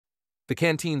The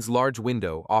canteen's large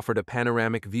window offered a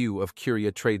panoramic view of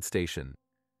Curia trade station.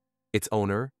 Its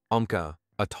owner, Umka,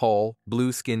 a tall,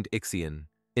 blue-skinned Ixian,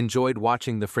 enjoyed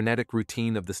watching the frenetic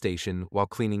routine of the station while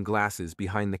cleaning glasses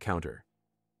behind the counter.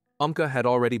 Umka had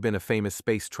already been a famous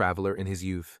space traveler in his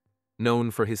youth,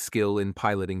 known for his skill in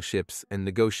piloting ships and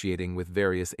negotiating with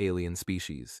various alien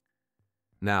species.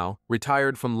 Now,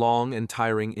 retired from long and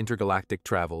tiring intergalactic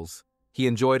travels, he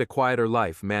enjoyed a quieter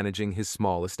life managing his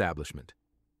small establishment.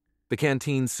 The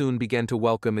canteen soon began to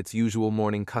welcome its usual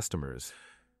morning customers.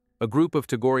 A group of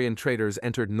Tagorian traders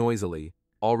entered noisily,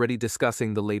 already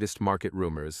discussing the latest market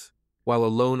rumors, while a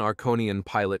lone Arconian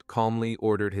pilot calmly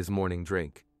ordered his morning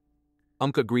drink.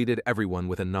 Umka greeted everyone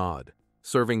with a nod,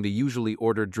 serving the usually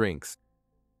ordered drinks.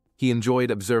 He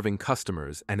enjoyed observing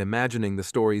customers and imagining the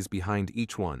stories behind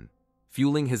each one,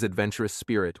 fueling his adventurous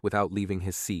spirit without leaving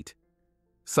his seat.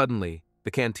 Suddenly,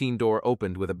 the canteen door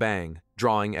opened with a bang,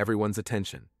 drawing everyone's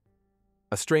attention.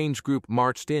 A strange group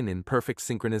marched in perfect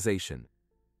synchronization.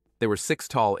 There were 6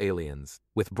 tall aliens,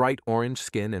 with bright orange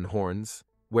skin and horns,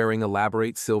 wearing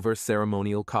elaborate silver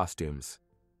ceremonial costumes.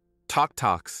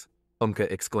 "Tok-toks,"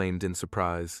 Umka exclaimed in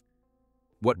surprise.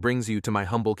 "What brings you to my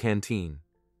humble canteen?"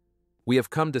 "We have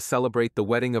come to celebrate the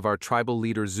wedding of our tribal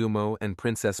leader Zumo and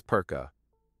Princess Perka."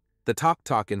 The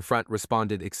Tok-tok in front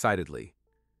responded excitedly.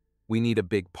 "We need a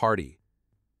big party."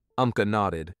 Umka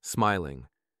nodded, smiling.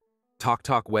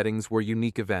 Tok-tok weddings were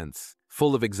unique events,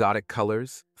 full of exotic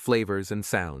colors, flavors, and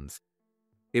sounds.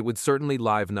 It would certainly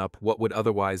liven up what would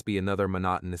otherwise be another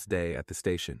monotonous day at the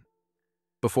station.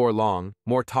 Before long,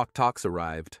 more tok-toks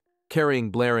arrived, carrying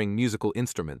blaring musical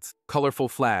instruments, colorful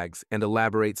flags, and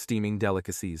elaborate steaming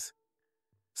delicacies.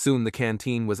 Soon the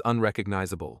canteen was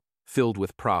unrecognizable, filled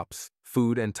with props,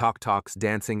 food, and tok-toks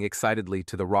dancing excitedly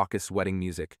to the raucous wedding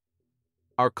music.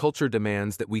 "Our culture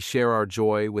demands that we share our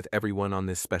joy with everyone on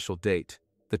this special date,"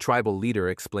 the tribal leader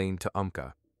explained to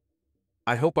Umka.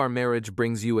 "I hope our marriage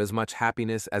brings you as much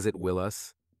happiness as it will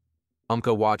us."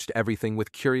 Umka watched everything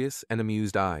with curious and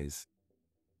amused eyes.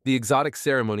 The exotic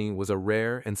ceremony was a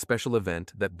rare and special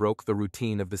event that broke the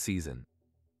routine of the season.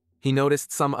 He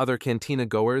noticed some other cantina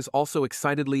goers also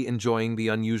excitedly enjoying the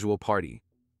unusual party.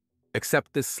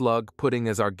 "Accept this slug pudding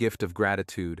as our gift of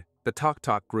gratitude," the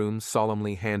tok-tok groom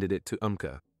solemnly handed it to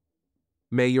Umka.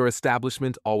 "May your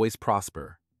establishment always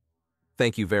prosper."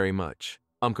 "Thank you very much,"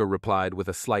 Umka replied with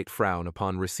a slight frown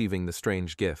upon receiving the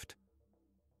strange gift.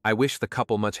 "I wish the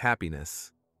couple much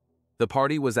happiness." The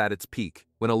party was at its peak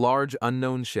when a large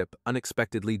unknown ship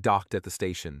unexpectedly docked at the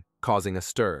station, causing a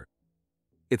stir.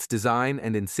 Its design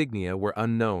and insignia were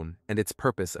unknown and its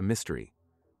purpose a mystery.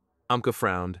 Umka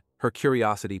frowned, her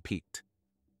curiosity piqued.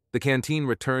 The canteen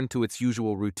returned to its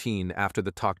usual routine after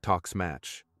the tok-tok's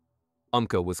match.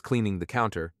 Umka was cleaning the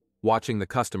counter, watching the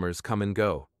customers come and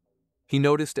go. He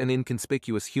noticed an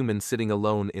inconspicuous human sitting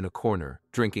alone in a corner,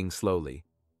 drinking slowly.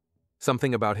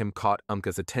 Something about him caught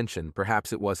Umka's attention,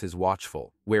 perhaps it was his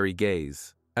watchful, wary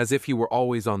gaze, as if he were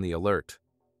always on the alert.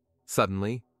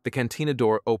 Suddenly, the cantina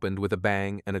door opened with a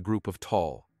bang and a group of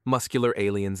tall, muscular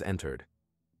aliens entered.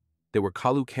 They were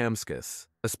Kalu-Kamskis,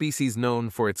 a species known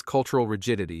for its cultural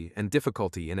rigidity and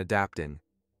difficulty in adapting.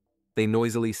 They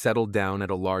noisily settled down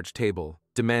at a large table,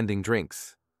 demanding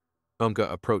drinks.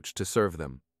 Umka approached to serve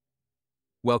them.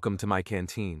 "Welcome to my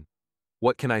canteen.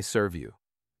 What can I serve you?"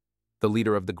 The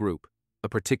leader of the group, a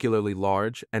particularly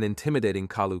large and intimidating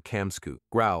Kalu-Kamsku,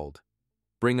 growled.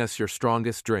 "Bring us your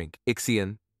strongest drink,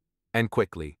 Ixian, and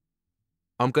quickly."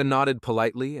 Umka nodded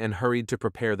politely and hurried to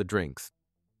prepare the drinks.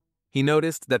 He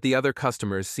noticed that the other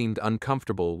customers seemed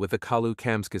uncomfortable with the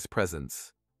Kalu-Kamskis'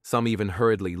 presence, some even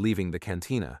hurriedly leaving the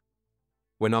cantina.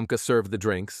 When Umka served the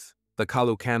drinks, the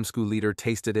Kalu-Kamsku leader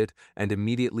tasted it and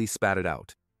immediately spat it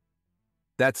out.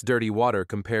 "That's dirty water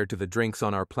compared to the drinks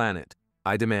on our planet.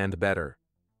 I demand better."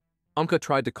 Umka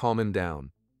tried to calm him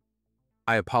down.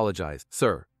 "I apologize,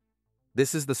 sir.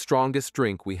 This is the strongest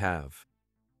drink we have.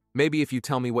 Maybe if you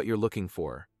tell me what you're looking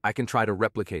for, I can try to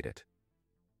replicate it."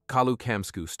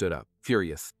 Kalu-Kamsku stood up,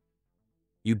 furious.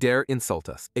 "You dare insult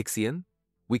us, Ixian?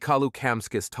 We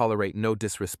Kalu-Kamskis tolerate no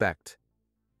disrespect."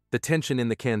 The tension in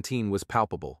the canteen was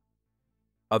palpable.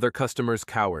 Other customers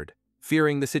cowered,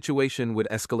 fearing the situation would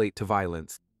escalate to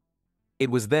violence. It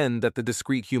was then that the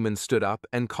discreet human stood up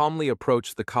and calmly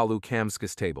approached the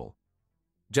Kalu-Kamskis table.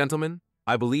 "Gentlemen,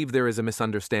 I believe there is a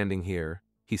misunderstanding here,"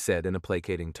 he said in a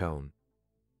placating tone.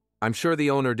 "I'm sure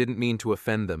the owner didn't mean to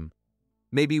offend them.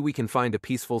 Maybe we can find a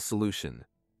peaceful solution."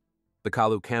 The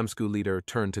Kalu-Kamsku leader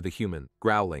turned to the human,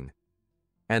 growling.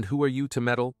 "And who are you to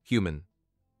meddle, human?"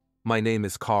 "My name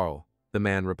is Carl," the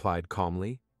man replied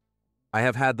calmly. "I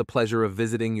have had the pleasure of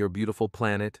visiting your beautiful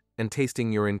planet and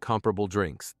tasting your incomparable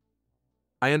drinks.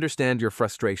 I understand your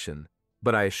frustration,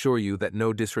 but I assure you that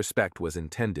no disrespect was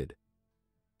intended.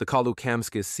 The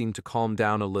Kalukamskis seemed to calm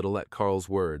down a little at Karl's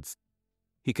words.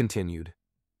 He continued,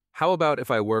 "How about if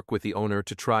I work with the owner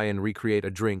to try and recreate a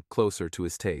drink closer to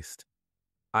his taste?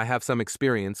 I have some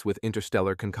experience with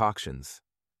interstellar concoctions."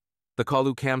 The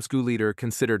Kalukamsku leader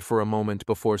considered for a moment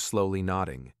before slowly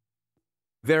nodding.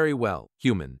 "Very well,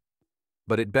 human.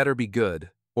 But it better be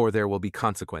good, or there will be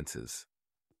consequences."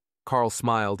 Karl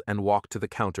smiled and walked to the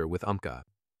counter with Umka.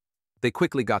 They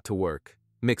quickly got to work,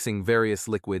 mixing various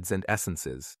liquids and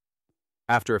essences.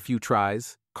 After a few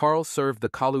tries, Karl served the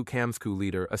Kalukamsku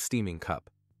leader a steaming cup.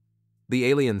 The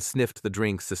alien sniffed the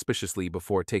drink suspiciously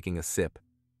before taking a sip.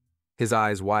 His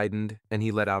eyes widened, and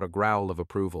he let out a growl of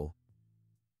approval.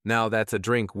 "Now that's a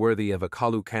drink worthy of a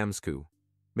Kalukamsku.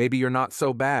 Maybe you're not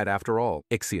so bad after all,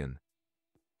 Ixion."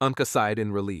 Umka sighed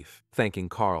in relief, thanking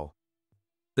Karl.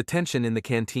 The tension in the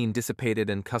canteen dissipated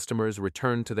and customers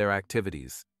returned to their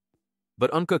activities.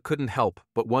 But Umka couldn't help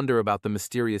but wonder about the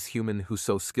mysterious human who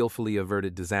so skillfully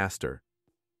averted disaster.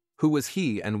 Who was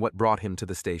he and what brought him to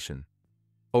the station?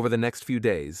 Over the next few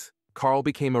days, Karl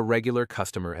became a regular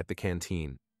customer at the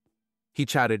canteen. He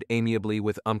chatted amiably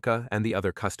with Umka and the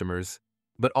other customers,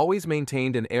 but always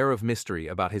maintained an air of mystery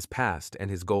about his past and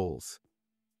his goals.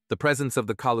 The presence of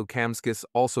the Kalukamskis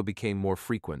also became more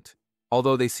frequent,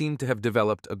 although they seemed to have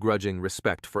developed a grudging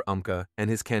respect for Umka and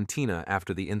his cantina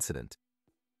after the incident.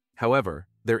 However,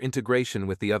 their integration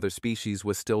with the other species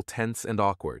was still tense and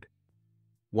awkward.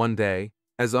 One day,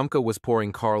 as Umka was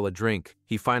pouring Karl a drink,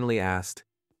 he finally asked,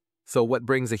 "So what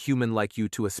brings a human like you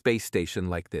to a space station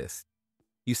like this?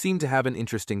 You seem to have an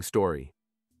interesting story."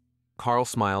 Karl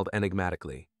smiled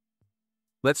enigmatically.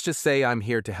 "Let's just say I'm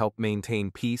here to help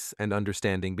maintain peace and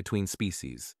understanding between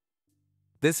species.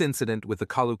 This incident with the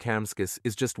Kalukamskis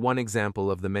is just one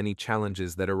example of the many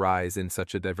challenges that arise in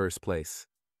such a diverse place."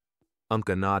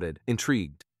 Umka nodded,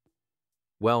 intrigued.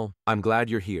 "Well, I'm glad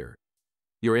you're here.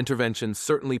 Your intervention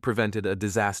certainly prevented a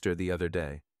disaster the other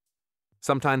day."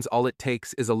 "Sometimes all it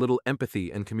takes is a little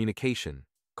empathy and communication,"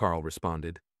 Karl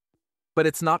responded. "But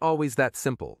it's not always that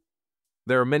simple.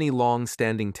 There are many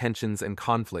long-standing tensions and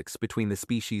conflicts between the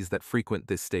species that frequent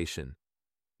this station.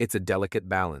 It's a delicate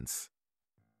balance."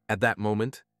 At that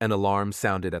moment, an alarm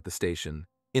sounded at the station,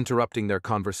 interrupting their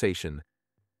conversation.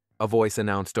 A voice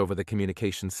announced over the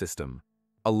communication system,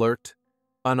 "Alert!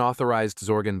 Unauthorized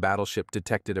Zorgan battleship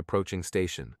detected approaching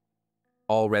station.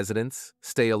 All residents,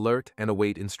 stay alert and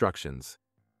await instructions."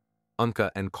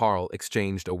 Umka and Karl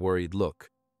exchanged a worried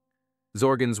look.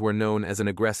 Zorgans were known as an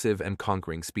aggressive and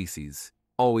conquering species,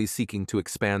 always seeking to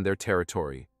expand their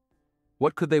territory.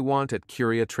 What could they want at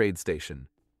Curia trade station?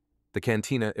 The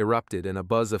cantina erupted in a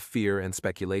buzz of fear and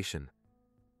speculation.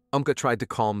 Umka tried to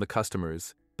calm the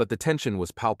customers, but the tension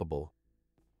was palpable.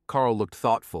 Karl looked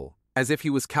thoughtful, as if he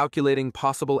was calculating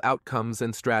possible outcomes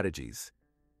and strategies.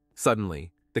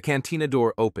 Suddenly, the cantina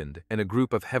door opened and a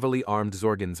group of heavily armed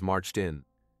Zorgans marched in.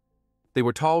 They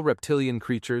were tall reptilian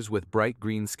creatures with bright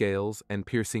green scales and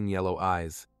piercing yellow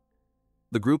eyes.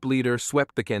 The group leader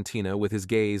swept the cantina with his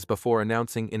gaze before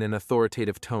announcing in an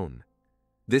authoritative tone,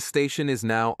 "This station is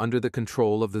now under the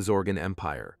control of the Zorgan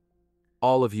Empire.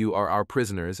 All of you are our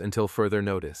prisoners until further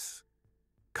notice."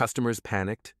 Customers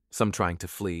panicked, some trying to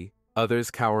flee, others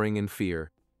cowering in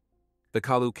fear. The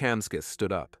Kalukamskis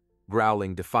stood up,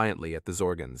 growling defiantly at the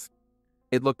Zorgans.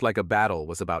 It looked like a battle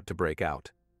was about to break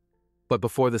out. But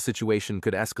before the situation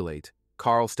could escalate,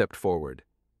 Karl stepped forward,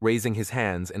 raising his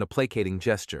hands in a placating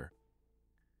gesture.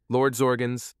 "Lord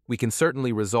Zorgans, we can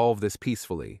certainly resolve this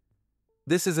peacefully.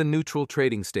 This is a neutral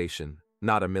trading station,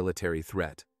 not a military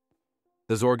threat."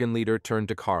 The Zorgan leader turned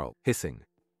to Karl, hissing,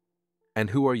 "And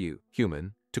who are you,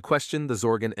 human, to question the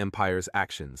Zorgan Empire's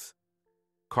actions?"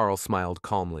 Karl smiled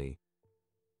calmly.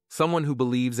 "Someone who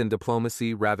believes in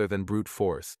diplomacy rather than brute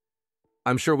force.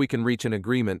 I'm sure we can reach an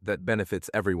agreement that benefits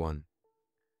everyone."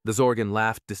 The Zorgan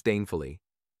laughed disdainfully.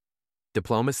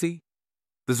 "Diplomacy?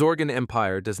 The Zorgan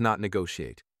Empire does not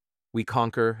negotiate. We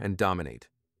conquer and dominate."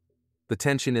 The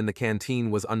tension in the canteen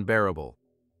was unbearable.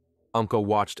 Umka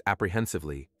watched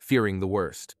apprehensively, fearing the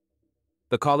worst.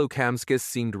 The Kalukamskis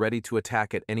seemed ready to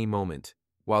attack at any moment,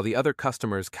 while the other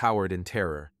customers cowered in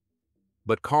terror.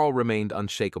 But Karl remained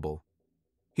unshakable.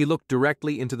 He looked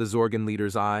directly into the Zorgan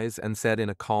leader's eyes and said in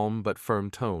a calm but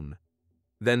firm tone,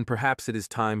 "Then perhaps it is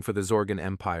time for the Zorgan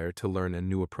Empire to learn a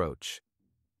new approach.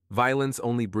 Violence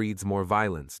only breeds more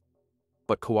violence,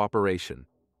 but cooperation,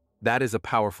 that is a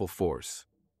powerful force."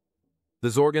 The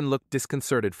Zorgan looked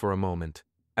disconcerted for a moment,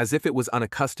 as if it was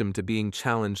unaccustomed to being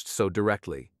challenged so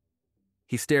directly.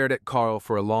 He stared at Karl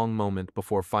for a long moment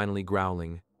before finally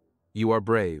growling, "You are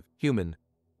brave, human.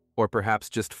 or perhaps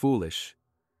just foolish.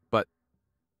 But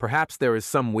perhaps there is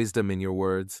some wisdom in your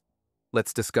words.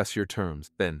 Let's discuss your terms,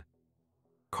 then.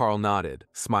 Carl nodded,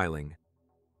 smiling.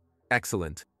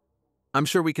 Excellent. I'm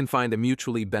sure we can find a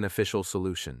mutually beneficial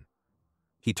solution.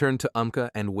 He turned to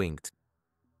Umka and winked.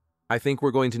 I think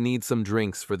we're going to need some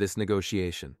drinks for this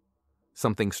negotiation.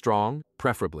 Something strong,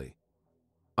 preferably.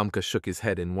 Umka shook his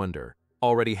head in wonder,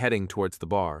 already heading towards the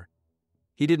bar.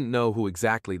 He didn't know who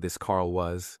exactly this Carl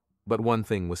was, but one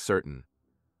thing was certain.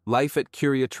 Life at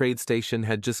Curia Trade Station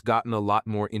had just gotten a lot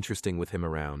more interesting with him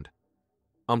around.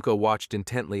 Umka watched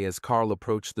intently as Carl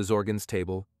approached the Zorgan's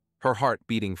table, her heart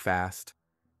beating fast.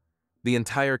 The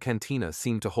entire cantina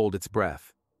seemed to hold its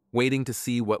breath, waiting to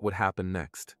see what would happen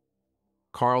next.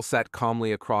 Carl sat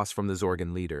calmly across from the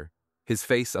Zorgan leader, his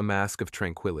face a mask of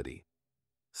tranquility.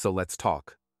 So let's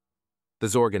talk. The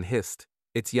Zorgan hissed,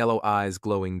 its yellow eyes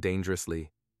glowing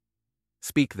dangerously.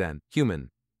 Speak then,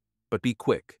 human. But be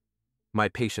quick. My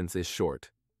patience is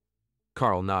short.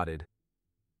 Carl nodded.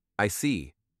 I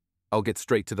see. I'll get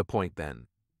straight to the point then.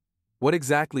 What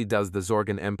exactly does the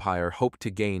Zorgan Empire hope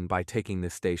to gain by taking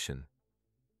this station?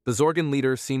 The Zorgan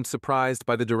leader seemed surprised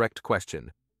by the direct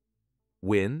question.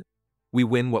 Win? We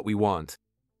win what we want.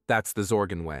 That's the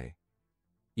Zorgan way.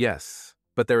 Yes,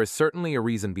 but there is certainly a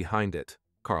reason behind it,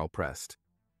 Carl pressed.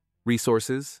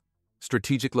 Resources?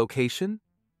 Strategic location?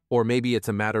 Or maybe it's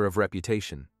a matter of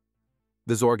reputation.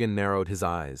 The Zorgan narrowed his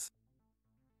eyes.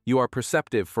 You are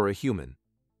perceptive for a human.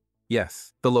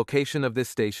 Yes, the location of this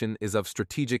station is of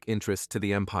strategic interest to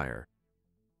the Empire.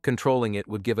 Controlling it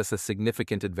would give us a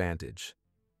significant advantage.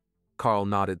 Carl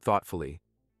nodded thoughtfully.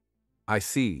 I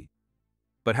see.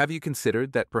 But have you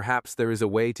considered that perhaps there is a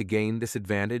way to gain this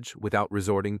advantage without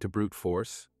resorting to brute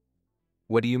force?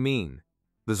 What do you mean?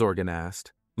 The Zorgan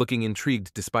asked, looking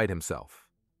intrigued despite himself.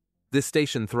 This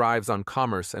station thrives on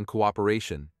commerce and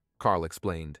cooperation, Carl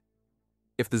explained.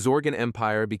 If the Zorgan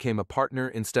Empire became a partner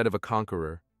instead of a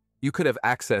conqueror, you could have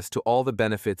access to all the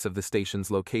benefits of the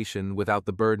station's location without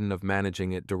the burden of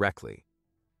managing it directly.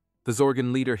 The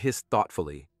Zorgan leader hissed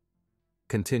thoughtfully.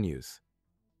 Continues.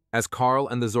 As Carl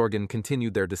and the Zorgan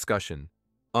continued their discussion,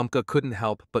 Umka couldn't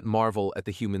help but marvel at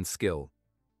the human's skill.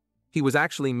 He was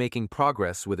actually making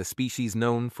progress with a species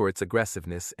known for its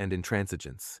aggressiveness and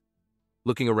intransigence.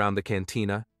 Looking around the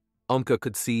cantina, Umka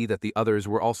could see that the others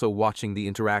were also watching the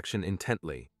interaction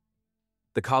intently.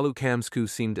 The Kalu Kamsku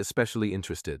seemed especially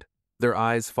interested, their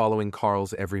eyes following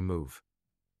Carl's every move.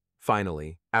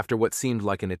 Finally, after what seemed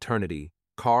like an eternity,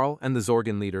 Carl and the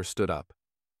Zorgan leader stood up.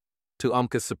 To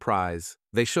Umka's surprise,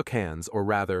 they shook hands, or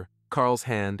rather, Carl's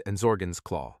hand and Zorgan's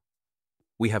claw.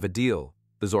 We have a deal,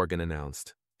 the Zorgan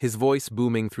announced, his voice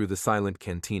booming through the silent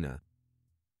cantina.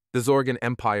 The Zorgan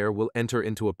Empire will enter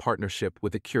into a partnership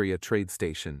with the Curia Trade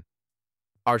Station.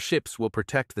 Our ships will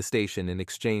protect the station in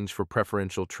exchange for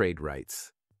preferential trade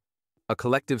rights. A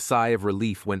collective sigh of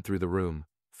relief went through the room,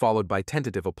 followed by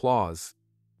tentative applause.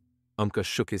 Umka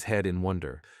shook his head in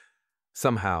wonder.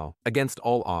 Somehow, against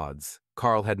all odds,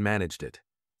 Carl had managed it.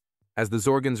 As the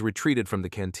Zorgans retreated from the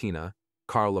cantina,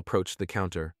 Carl approached the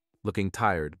counter, looking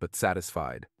tired but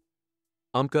satisfied.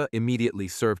 Umka immediately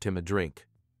served him a drink.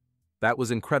 That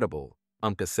was incredible,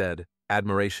 Umka said,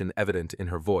 admiration evident in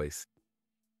her voice.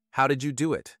 How did you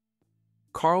do it?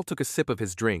 Carl took a sip of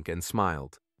his drink and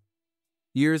smiled.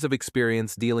 Years of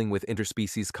experience dealing with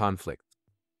interspecies conflict.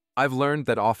 I've learned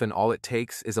that often all it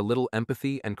takes is a little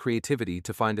empathy and creativity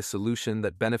to find a solution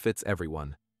that benefits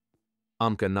everyone.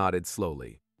 Umka nodded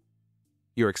slowly.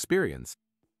 Your experience?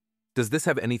 Does this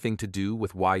have anything to do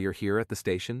with why you're here at the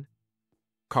station?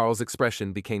 Carl's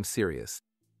expression became serious.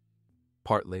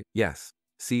 Partly, yes.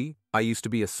 See, I used to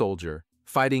be a soldier,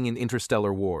 fighting in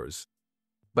interstellar wars.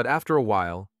 But after a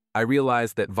while, I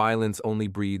realized that violence only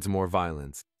breeds more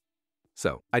violence.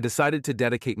 So, I decided to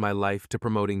dedicate my life to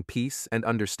promoting peace and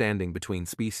understanding between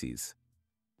species.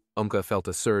 Umka felt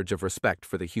a surge of respect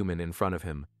for the human in front of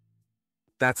him.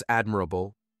 That's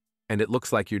admirable, and it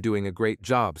looks like you're doing a great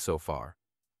job so far.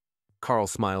 Carl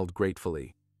smiled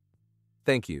gratefully.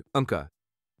 Thank you, Umka.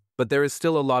 But there is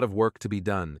still a lot of work to be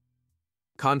done.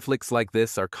 Conflicts like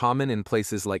this are common in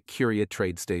places like Curia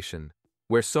Trade Station,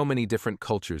 where so many different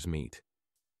cultures meet.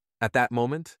 At that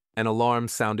moment, an alarm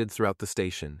sounded throughout the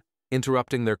station,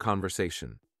 interrupting their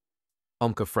conversation.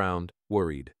 Umka frowned,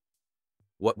 worried.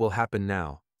 What will happen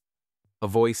now? A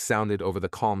voice sounded over the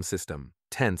comm system,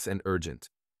 tense and urgent.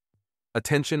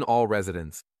 Attention all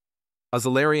residents. A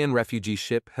Zalarian refugee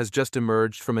ship has just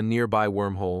emerged from a nearby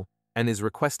wormhole and is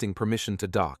requesting permission to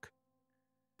dock.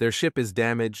 Their ship is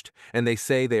damaged, and they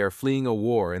say they are fleeing a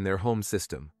war in their home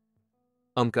system.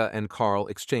 Umka and Carl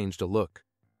exchanged a look.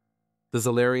 The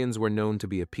Zalarians were known to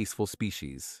be a peaceful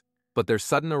species, but their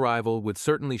sudden arrival would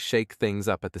certainly shake things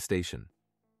up at the station.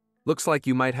 "Looks like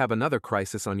you might have another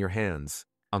crisis on your hands,"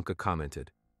 Umka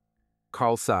commented.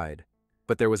 Carl sighed,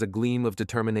 but there was a gleam of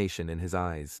determination in his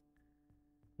eyes.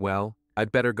 "Well,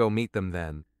 I'd better go meet them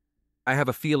then. I have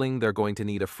a feeling they're going to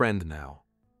need a friend now."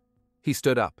 He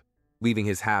stood up, leaving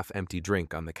his half-empty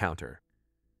drink on the counter.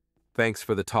 "Thanks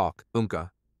for the talk,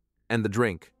 Umka. And the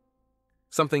drink.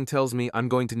 Something tells me I'm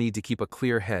going to need to keep a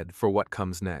clear head for what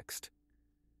comes next."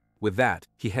 With that,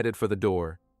 he headed for the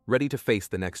door, ready to face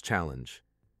the next challenge.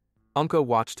 Umka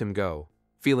watched him go,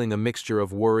 feeling a mixture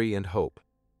of worry and hope.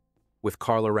 With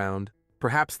Carl around,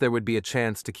 perhaps there would be a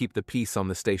chance to keep the peace on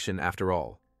the station after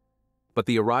all. But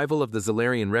the arrival of the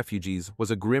Zalarian refugees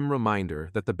was a grim reminder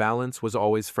that the balance was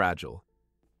always fragile.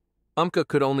 Umka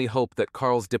could only hope that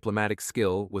Carl's diplomatic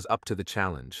skill was up to the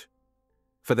challenge.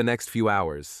 For the next few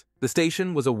hours, the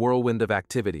station was a whirlwind of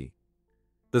activity.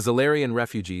 The Zalarian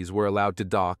refugees were allowed to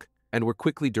dock and were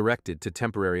quickly directed to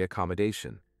temporary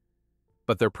accommodation.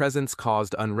 But their presence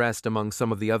caused unrest among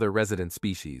some of the other resident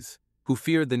species, who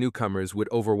feared the newcomers would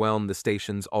overwhelm the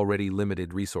station's already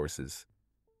limited resources.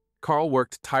 Carl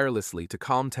worked tirelessly to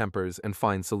calm tempers and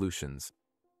find solutions.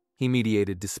 He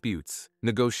mediated disputes,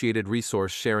 negotiated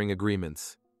resource-sharing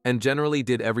agreements, and generally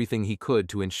did everything he could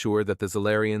to ensure that the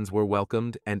Zalarians were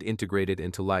welcomed and integrated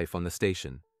into life on the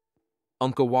station.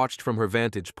 Umka watched from her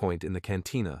vantage point in the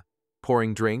cantina,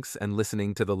 pouring drinks and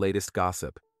listening to the latest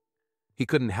gossip. He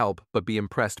couldn't help but be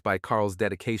impressed by Carl's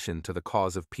dedication to the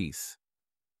cause of peace.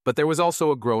 But there was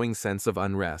also a growing sense of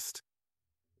unrest.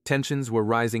 Tensions were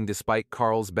rising despite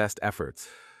Carl's best efforts.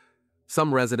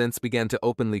 Some residents began to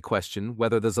openly question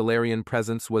whether the Zalarian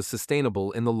presence was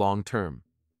sustainable in the long term.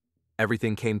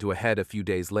 Everything came to a head a few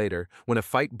days later when a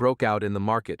fight broke out in the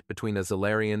market between a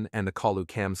Zalarian and a Kalu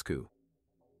Kamsku.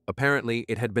 Apparently,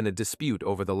 it had been a dispute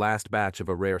over the last batch of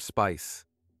a rare spice,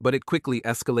 but it quickly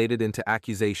escalated into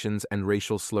accusations and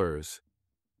racial slurs.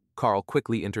 Carl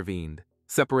quickly intervened,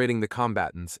 separating the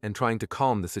combatants and trying to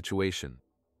calm the situation.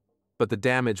 But the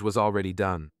damage was already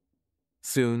done.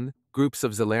 Soon, groups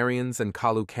of Zalarians and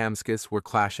Kalu Kamskis were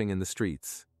clashing in the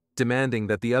streets, demanding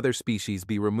that the other species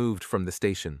be removed from the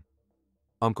station.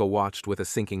 Umka watched with a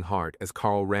sinking heart as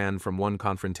Carl ran from one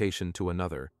confrontation to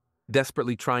another,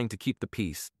 desperately trying to keep the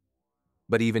peace.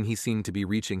 But even he seemed to be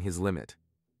reaching his limit.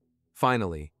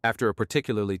 Finally, after a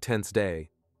particularly tense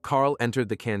day, Carl entered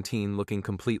the canteen looking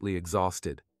completely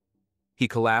exhausted. He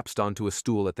collapsed onto a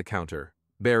stool at the counter,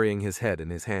 burying his head in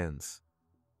his hands.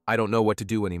 "I don't know what to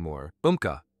do anymore,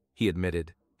 Umka," he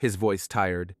admitted, his voice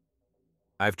tired.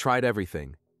 "I've tried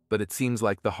everything, but it seems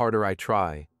like the harder I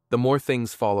try, the more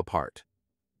things fall apart."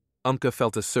 Umka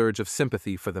felt a surge of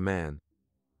sympathy for the man.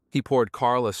 He poured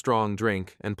Carl a strong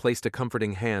drink and placed a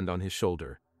comforting hand on his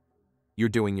shoulder. "You're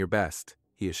doing your best,"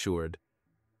 he assured.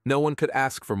 "No one could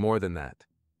ask for more than that."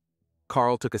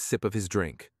 Carl took a sip of his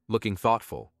drink, looking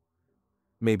thoughtful.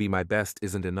 "Maybe my best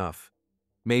isn't enough.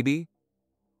 Maybe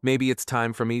it's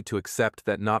time for me to accept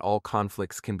that not all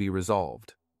conflicts can be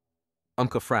resolved."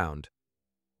 Umka frowned.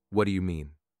 "What do you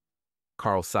mean?"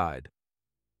 Carl sighed.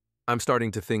 "I'm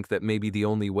starting to think that maybe the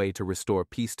only way to restore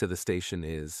peace to the station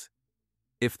is,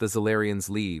 if the Zalarians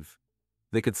leave,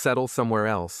 they could settle somewhere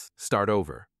else, start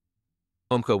over."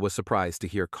 Umka was surprised to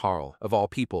hear Carl, of all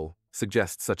people,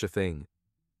 suggest such a thing.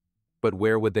 "But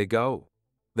where would they go?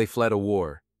 They fled a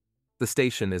war. The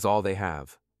station is all they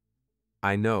have."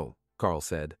 "I know," Carl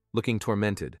said, looking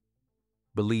tormented.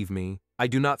 "Believe me, I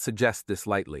do not suggest this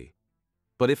lightly.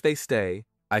 But if they stay,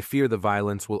 I fear the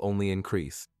violence will only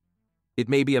increase. It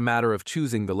may be a matter of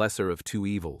choosing the lesser of two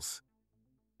evils."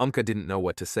 Umka didn't know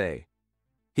what to say.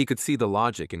 He could see the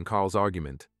logic in Carl's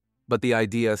argument, but the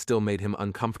idea still made him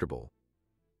uncomfortable.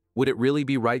 Would it really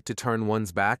be right to turn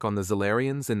one's back on the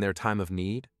Zalarians in their time of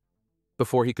need?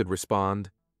 Before he could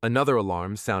respond, another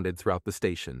alarm sounded throughout the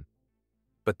station.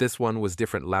 But this one was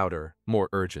different, louder, more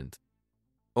urgent.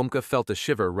 Umka felt a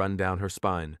shiver run down her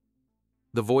spine.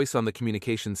 The voice on the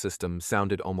communication system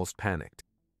sounded almost panicked.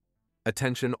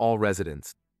 "Attention all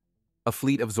residents. A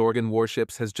fleet of Zorgan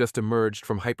warships has just emerged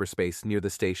from hyperspace near the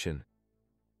station.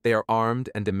 They are armed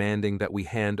and demanding that we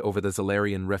hand over the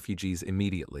Zalarian refugees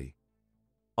immediately."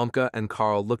 Umka and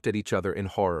Carl looked at each other in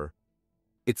horror.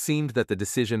 It seemed that the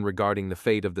decision regarding the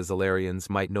fate of the Zalarians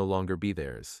might no longer be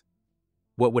theirs.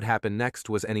 What would happen next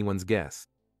was anyone's guess.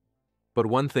 But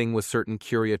one thing was certain: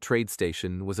 Curia Trade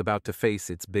Station was about to face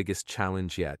its biggest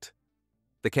challenge yet.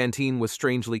 The canteen was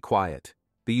strangely quiet,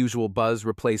 the usual buzz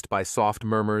replaced by soft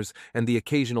murmurs and the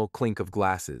occasional clink of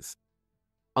glasses.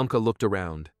 Umka looked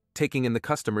around, taking in the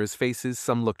customers' faces.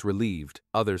 Some looked relieved,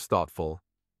 others thoughtful,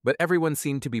 but everyone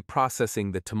seemed to be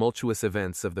processing the tumultuous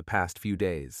events of the past few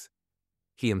days.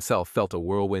 He himself felt a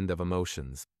whirlwind of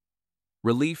emotions.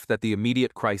 Relief that the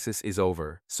immediate crisis is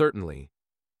over, certainly,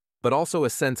 but also a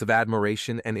sense of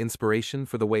admiration and inspiration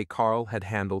for the way Carl had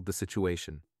handled the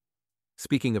situation.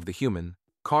 Speaking of the human,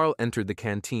 Carl entered the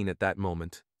canteen at that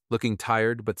moment, looking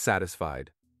tired but satisfied.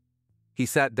 He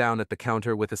sat down at the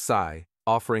counter with a sigh,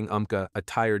 offering Umka a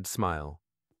tired smile.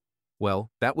 "Well,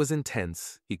 that was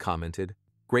intense," he commented,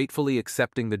 gratefully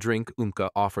accepting the drink Umka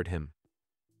offered him.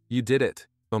 "You did it,"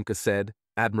 Umka said,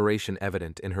 admiration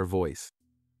evident in her voice.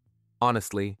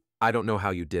 "Honestly, I don't know how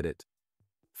you did it.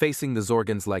 Facing the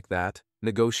Zorgans like that,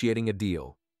 negotiating a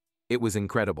deal. It was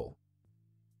incredible."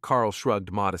 Carl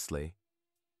shrugged modestly.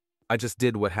 "I just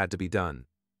did what had to be done.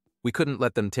 We couldn't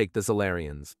let them take the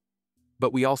Zalarians.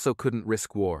 But we also couldn't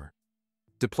risk war.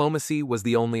 Diplomacy was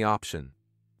the only option."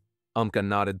 Umka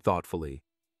nodded thoughtfully.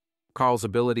 Carl's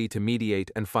ability to mediate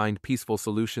and find peaceful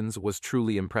solutions was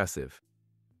truly impressive.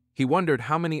 He wondered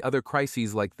how many other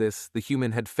crises like this the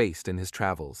human had faced in his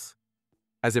travels.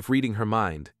 As if reading her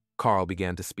mind, Carl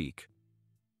began to speak.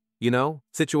 "You know,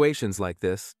 situations like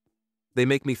this, they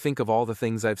make me think of all the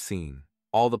things I've seen,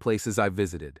 all the places I've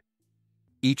visited.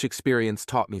 Each experience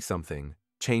taught me something,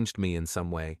 changed me in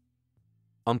some way."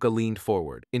 Umka leaned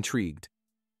forward, intrigued.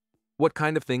 "What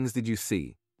kind of things did you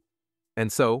see?"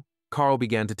 And so, Carl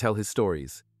began to tell his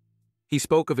stories. He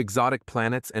spoke of exotic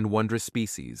planets and wondrous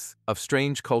species, of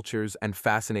strange cultures and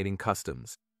fascinating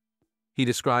customs. He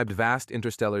described vast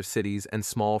interstellar cities and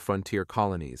small frontier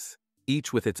colonies,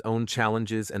 each with its own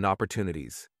challenges and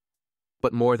opportunities.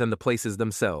 But more than the places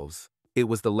themselves, it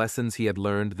was the lessons he had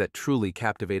learned that truly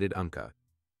captivated Umka.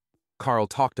 Carl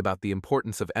talked about the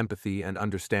importance of empathy and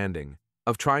understanding,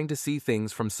 of trying to see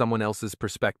things from someone else's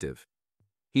perspective.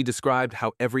 He described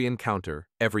how every encounter,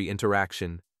 every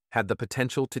interaction, had the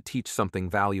potential to teach something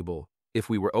valuable, if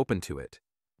we were open to it.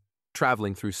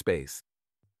 Traveling through space.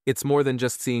 "It's more than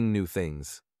just seeing new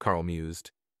things," Carl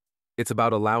mused. "It's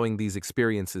about allowing these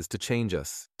experiences to change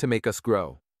us, to make us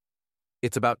grow.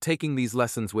 It's about taking these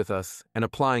lessons with us and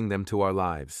applying them to our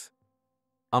lives."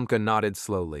 Umka nodded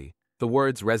slowly, the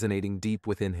words resonating deep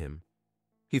within him.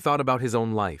 He thought about his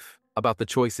own life, about the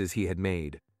choices he had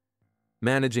made.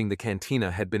 Managing the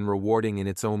cantina had been rewarding in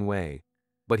its own way,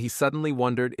 but he suddenly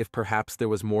wondered if perhaps there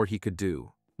was more he could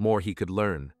do, more he could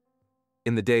learn.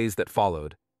 In the days that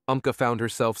followed, Umka found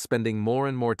herself spending more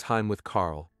and more time with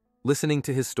Carl, listening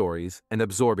to his stories and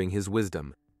absorbing his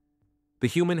wisdom. The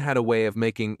human had a way of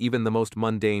making even the most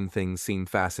mundane things seem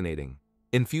fascinating,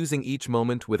 infusing each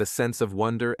moment with a sense of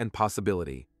wonder and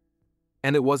possibility.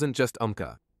 And it wasn't just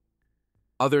Umka.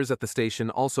 Others at the station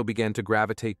also began to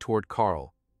gravitate toward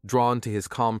Carl, drawn to his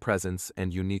calm presence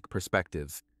and unique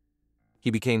perspectives. He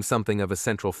became something of a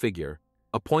central figure,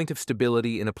 a point of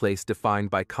stability in a place defined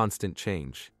by constant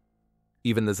change.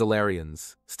 Even the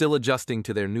Zalarians, still adjusting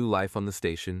to their new life on the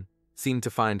station, seemed to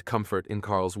find comfort in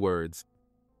Carl's words.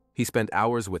 He spent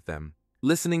hours with them,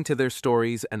 listening to their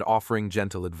stories and offering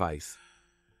gentle advice.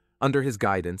 Under his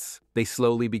guidance, they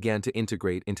slowly began to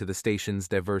integrate into the station's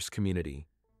diverse community.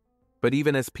 But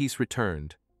even as peace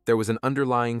returned, there was an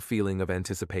underlying feeling of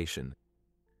anticipation.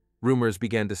 Rumors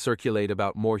began to circulate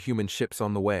about more human ships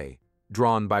on the way,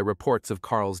 drawn by reports of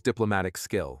Carl's diplomatic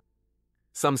skill.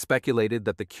 Some speculated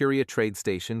that the Curia trade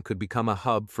station could become a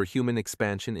hub for human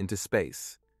expansion into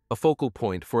space, a focal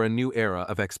point for a new era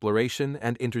of exploration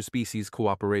and interspecies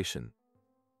cooperation.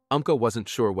 Umka wasn't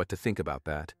sure what to think about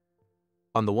that.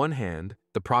 On the one hand,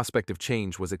 the prospect of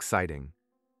change was exciting.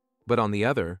 But on the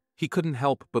other, he couldn't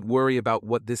help but worry about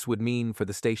what this would mean for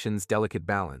the station's delicate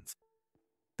balance.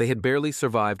 They had barely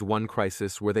survived one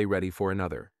crisis, were they ready for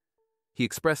another? He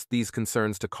expressed these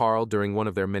concerns to Carl during one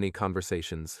of their many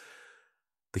conversations.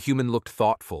 The human looked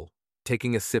thoughtful,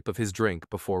 taking a sip of his drink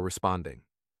before responding.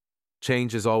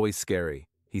 "Change is always scary,"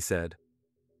 he said.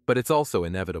 "But it's also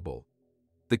inevitable.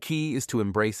 The key is to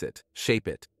embrace it, shape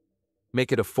it,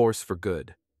 make it a force for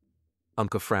good."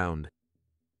 Umka frowned.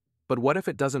 "But what if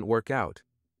it doesn't work out?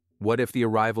 What if the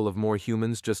arrival of more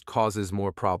humans just causes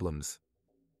more problems?"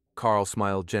 Carl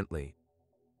smiled gently.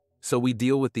 "So we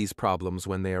deal with these problems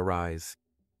when they arise.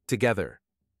 Together.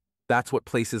 That's what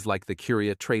places like the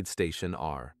Curia trade station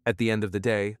are. At the end of the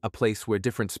day, a place where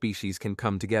different species can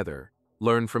come together,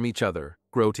 learn from each other,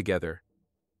 grow together."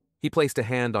 He placed a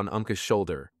hand on Umka's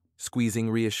shoulder, squeezing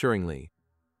reassuringly.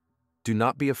 "Do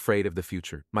not be afraid of the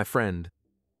future, my friend.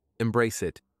 Embrace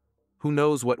it. Who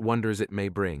knows what wonders it may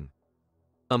bring?"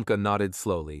 Umka nodded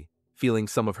slowly, feeling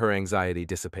some of her anxiety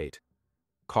dissipate.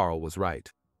 Carl was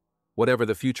right. Whatever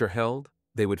the future held,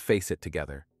 they would face it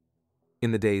together.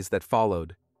 In the days that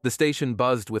followed, the station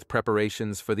buzzed with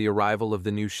preparations for the arrival of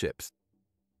the new ships.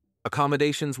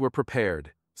 Accommodations were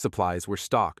prepared, supplies were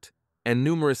stocked, and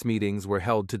numerous meetings were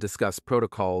held to discuss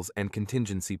protocols and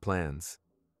contingency plans.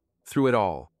 Through it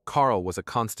all, Carl was a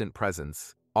constant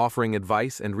presence, offering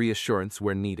advice and reassurance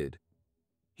where needed.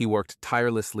 He worked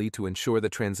tirelessly to ensure the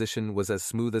transition was as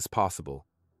smooth as possible,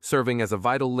 serving as a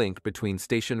vital link between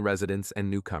station residents and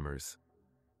newcomers.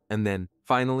 And then,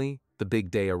 finally, the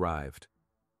big day arrived.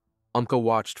 Umka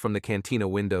watched from the cantina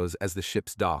windows as the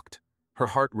ships docked, her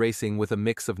heart racing with a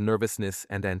mix of nervousness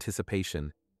and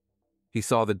anticipation. He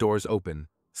saw the doors open,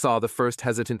 saw the first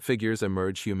hesitant figures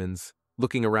emerge, humans,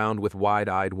 looking around with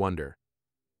wide-eyed wonder.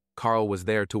 Carl was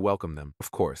there to welcome them, of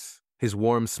course, his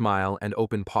warm smile and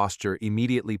open posture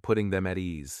immediately putting them at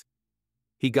ease.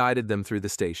 He guided them through the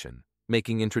station,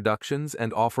 making introductions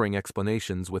and offering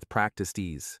explanations with practiced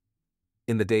ease.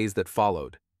 In the days that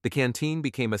followed, the canteen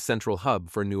became a central hub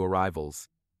for new arrivals.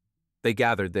 They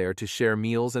gathered there to share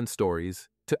meals and stories,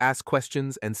 to ask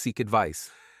questions and seek advice.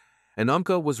 And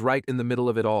Umka was right in the middle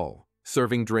of it all,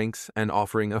 serving drinks and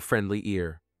offering a friendly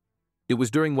ear. It was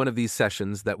during one of these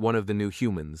sessions that one of the new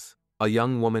humans, a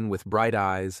young woman with bright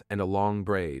eyes and a long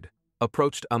braid,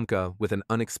 approached Umka with an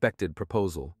unexpected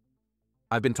proposal.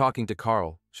 "I've been talking to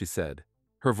Carl," she said,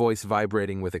 her voice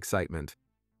vibrating with excitement,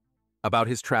 "about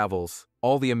his travels,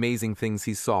 all the amazing things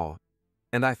he saw,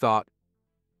 and I thought,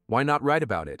 why not write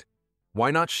about it?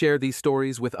 Why not share these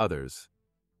stories with others?"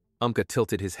 Umka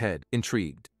tilted his head,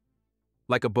 intrigued.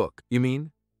 "Like a book, you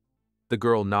mean?" The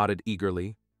girl nodded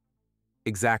eagerly.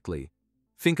 "Exactly.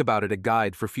 Think about it, a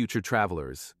guide for future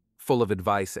travelers, full of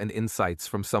advice and insights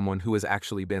from someone who has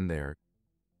actually been there.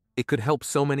 It could help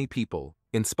so many people,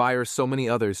 inspire so many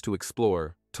others to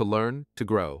explore, to learn, to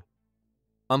grow."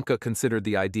 Umka considered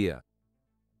the idea.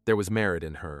 There was merit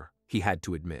in her, he had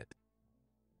to admit.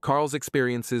 Carl's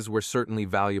experiences were certainly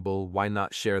valuable, why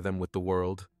not share them with the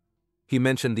world? He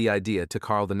mentioned the idea to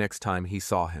Carl the next time he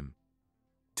saw him.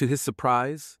 To his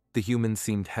surprise, the human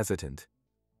seemed hesitant.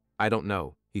 "I don't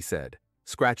know," he said,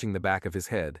 scratching the back of his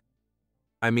head.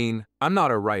 "I mean, I'm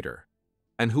not a writer.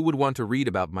 And who would want to read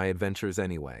about my adventures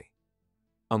anyway?"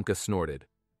 Umka snorted.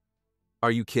 "Are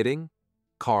you kidding?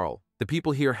 Carl, the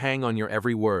people here hang on your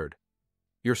every word.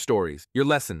 Your stories, your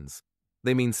lessons,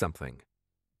 they mean something.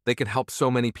 They can help so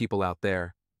many people out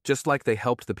there, just like they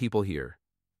helped the people here."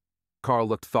 Carl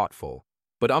looked thoughtful,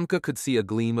 but Umka could see a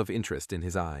gleam of interest in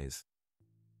his eyes.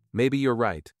 "Maybe you're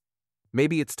right.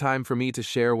 Maybe it's time for me to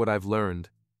share what I've learned,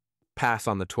 pass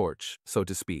on the torch, so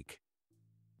to speak."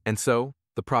 And so,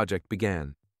 the project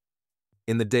began.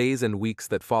 In the days and weeks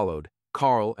that followed,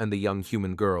 Carl and the young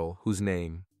human girl, whose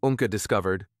name, Umka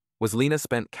discovered, was Lena,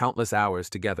 spent countless hours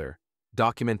together,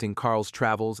 documenting Carl's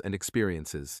travels and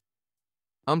experiences.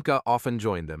 Umka often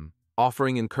joined them,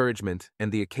 offering encouragement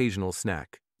and the occasional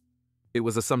snack. It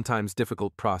was a sometimes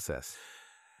difficult process.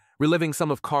 Reliving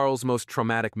some of Carl's most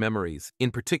traumatic memories,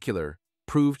 in particular,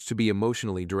 proved to be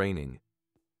emotionally draining.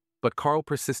 But Carl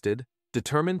persisted,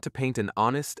 determined to paint an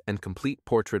honest and complete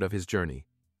portrait of his journey.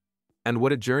 And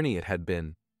what a journey it had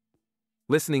been.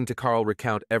 Listening to Carl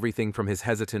recount everything from his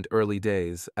hesitant early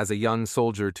days as a young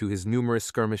soldier to his numerous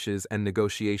skirmishes and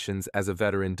negotiations as a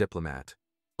veteran diplomat,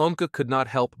 Umka could not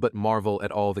help but marvel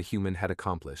at all the human had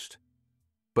accomplished.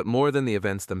 But more than the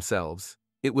events themselves,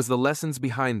 it was the lessons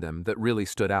behind them that really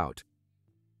stood out.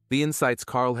 The insights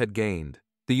Carl had gained,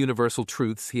 the universal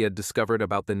truths he had discovered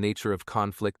about the nature of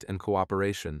conflict and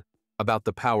cooperation, about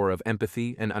the power of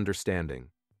empathy and understanding.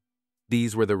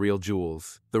 These were the real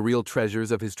jewels, the real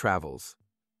treasures of his travels.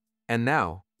 And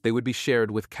now, they would be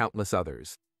shared with countless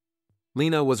others.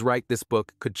 Lena was right, this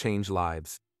book could change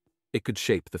lives. It could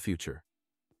shape the future.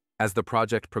 As the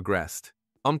project progressed,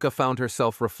 Umka found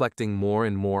herself reflecting more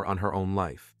and more on her own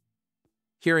life.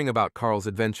 Hearing about Carl's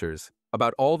adventures,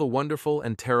 about all the wonderful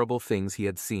and terrible things he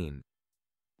had seen,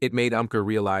 it made Umka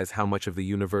realize how much of the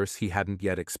universe he hadn't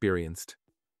yet experienced.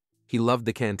 He loved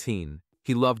the canteen,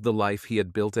 he loved the life he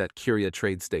had built at Curia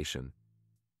Trade Station.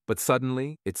 But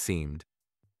suddenly, it seemed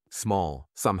small,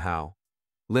 somehow,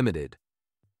 limited.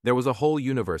 There was a whole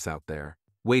universe out there,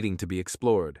 waiting to be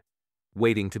explored,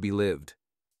 waiting to be lived.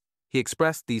 He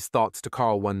expressed these thoughts to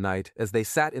Carl one night as they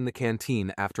sat in the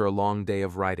canteen after a long day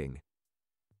of writing.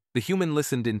 The human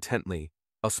listened intently,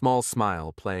 a small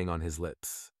smile playing on his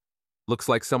lips. "Looks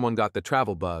like someone got the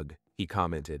travel bug," he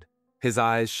commented, his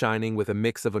eyes shining with a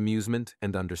mix of amusement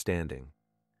and understanding.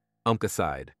 Umka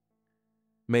sighed.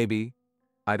 "Maybe.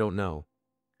 I don't know.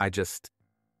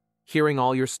 Hearing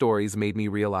all your stories made me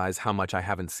realize how much I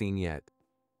haven't seen yet.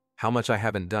 How much I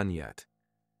haven't done yet."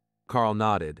 Carl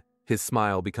nodded, his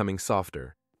smile becoming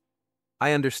softer.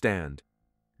 "I understand.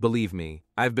 Believe me,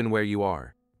 I've been where you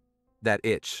are. That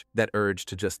itch, that urge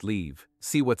to just leave,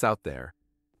 see what's out there.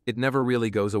 It never really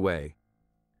goes away.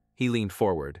 He leaned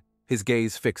forward, his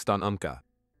gaze fixed on Umka.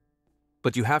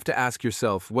 But you have to ask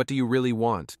yourself, what do you really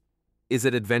want? Is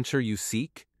it adventure you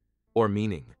seek, or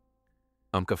meaning?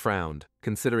 Umka frowned,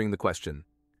 considering the question.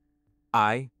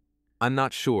 I'm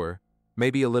not sure,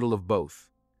 maybe a little of both.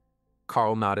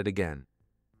 Carl nodded again.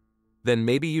 Then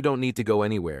maybe you don't need to go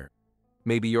anywhere.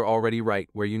 Maybe you're already right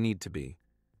where you need to be.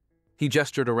 He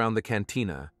gestured around the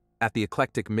cantina, at the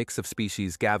eclectic mix of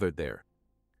species gathered there.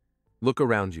 Look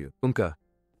around you, Umka.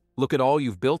 Look at all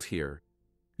you've built here.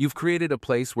 You've created a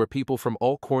place where people from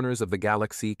all corners of the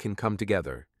galaxy can come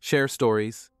together, share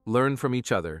stories, learn from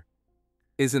each other.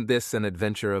 Isn't this an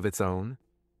adventure of its own?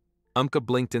 Umka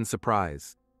blinked in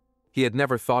surprise. He had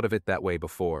never thought of it that way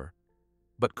before.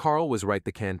 But Carl was right,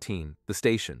 the canteen, the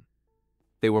station.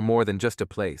 They were more than just a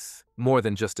place, more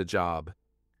than just a job.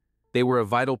 They were a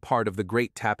vital part of the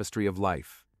great tapestry of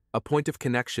life, a point of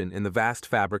connection in the vast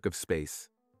fabric of space.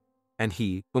 And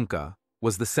he, Umka,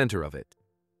 was the center of it.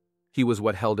 He was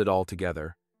what held it all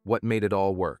together, what made it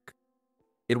all work.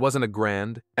 It wasn't a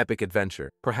grand, epic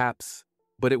adventure, perhaps,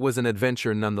 but it was an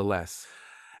adventure nonetheless,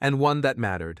 and one that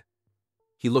mattered.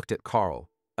 He looked at Carl,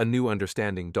 a new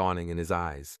understanding dawning in his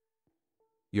eyes.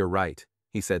 You're right,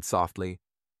 he said softly.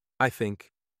 I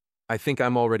think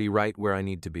I'm already right where I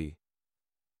need to be.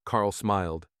 Carl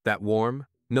smiled, that warm,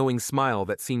 knowing smile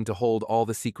that seemed to hold all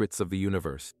the secrets of the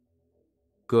universe.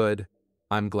 Good,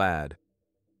 I'm glad.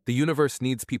 The universe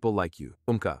needs people like you,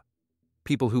 Umka.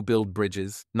 People who build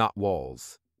bridges, not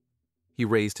walls. He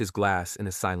raised his glass in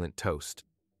a silent toast.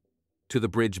 To the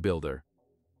bridge builder.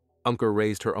 Umka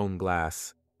raised her own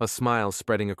glass, a smile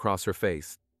spreading across her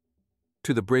face.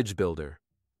 To the bridge builder.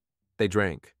 They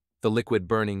drank, the liquid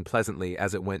burning pleasantly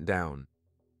as it went down.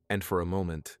 And for a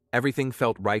moment, everything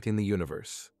felt right in the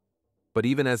universe. But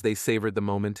even as they savored the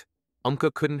moment,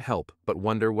 Umka couldn't help but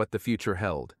wonder what the future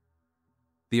held.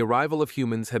 The arrival of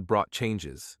humans had brought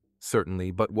changes,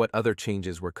 certainly, but what other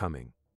changes were coming?